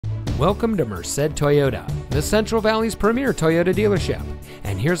Welcome to Merced Toyota, the Central Valley's premier Toyota dealership.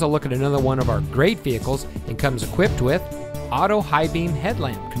 And here's a look at another one of our great vehicles and comes equipped with auto high beam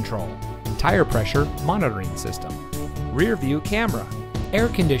headlamp control, tire pressure monitoring system, rear view camera, air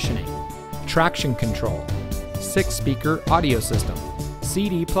conditioning, traction control, 6-speaker audio system,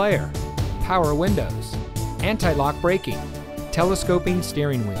 CD player, power windows, anti-lock braking, telescoping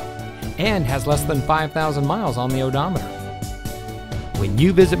steering wheel, and has less than 5,000 miles on the odometer. When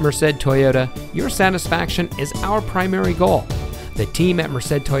you visit Merced Toyota, your satisfaction is our primary goal. The team at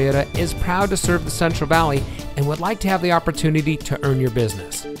Merced Toyota is proud to serve the Central Valley and would like to have the opportunity to earn your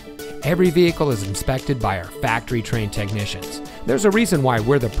business. Every vehicle is inspected by our factory-trained technicians. There's a reason why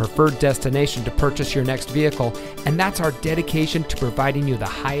we're the preferred destination to purchase your next vehicle, and that's our dedication to providing you the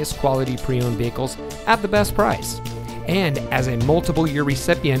highest quality pre-owned vehicles at the best price. And as a multiple-year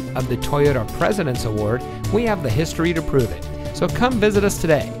recipient of the Toyota President's Award, we have the history to prove it. So come visit us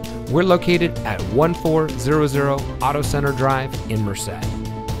today. We're located at 1400 Auto Center Drive in Merced.